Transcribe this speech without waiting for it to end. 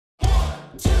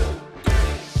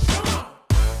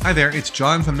Hi there, it's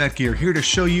John from NETGEAR here to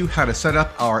show you how to set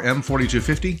up our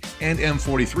M4250 and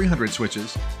M4300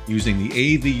 switches using the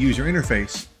AV user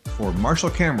interface for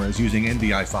Marshall cameras using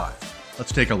NDI 5.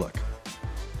 Let's take a look.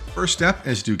 First step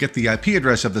is to get the IP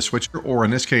address of the switcher, or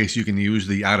in this case you can use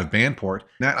the out-of-band port.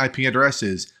 That IP address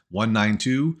is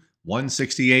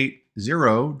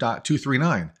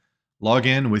 192.168.0.239. Log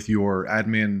in with your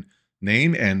admin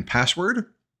name and password.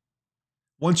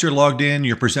 Once you're logged in,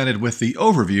 you're presented with the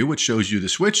overview, which shows you the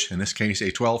switch, in this case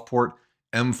a 12-port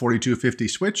M4250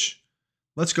 switch.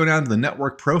 Let's go down to the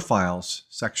Network Profiles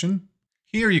section.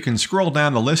 Here you can scroll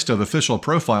down the list of official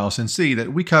profiles and see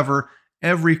that we cover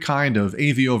every kind of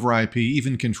AV over IP,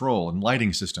 even control and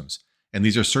lighting systems. And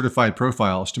these are certified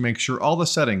profiles to make sure all the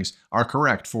settings are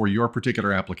correct for your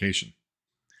particular application.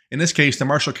 In this case, the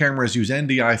Marshall cameras use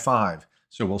NDI 5,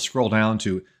 so we'll scroll down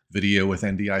to Video with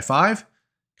NDI 5.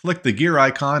 Click the gear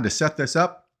icon to set this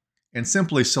up, and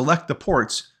simply select the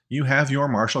ports you have your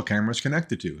Marshall cameras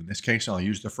connected to. In this case, I'll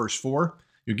use the first 4.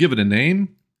 You give it a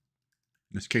name.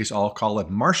 In this case, I'll call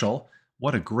it Marshall.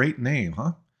 What a great name,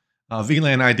 huh?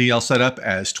 VLAN ID I'll set up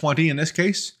as 20 in this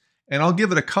case, and I'll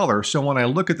give it a color so when I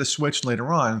look at the switch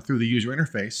later on through the user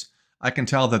interface, I can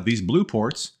tell that these blue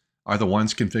ports are the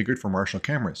ones configured for Marshall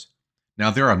cameras. Now,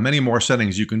 there are many more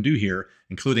settings you can do here,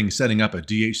 including setting up a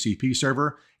DHCP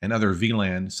server and other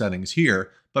VLAN settings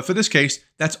here. But for this case,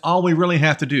 that's all we really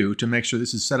have to do to make sure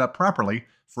this is set up properly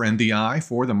for NDI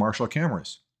for the Marshall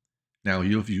cameras. Now,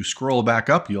 if you scroll back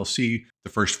up, you'll see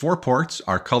the first 4 ports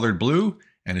are colored blue.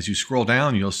 And as you scroll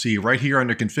down, you'll see right here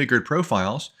under Configured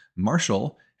Profiles,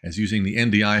 Marshall is using the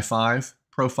NDI 5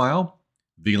 profile,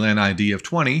 VLAN ID of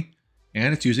 20,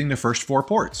 and it's using the first 4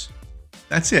 ports.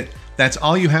 That's it. That's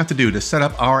all you have to do to set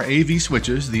up our AV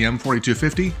switches, the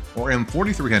M4250 or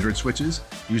M4300 switches,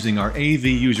 using our AV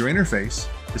user interface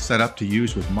to set up to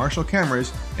use with Marshall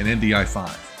cameras and NDI 5.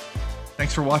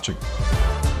 Thanks for watching.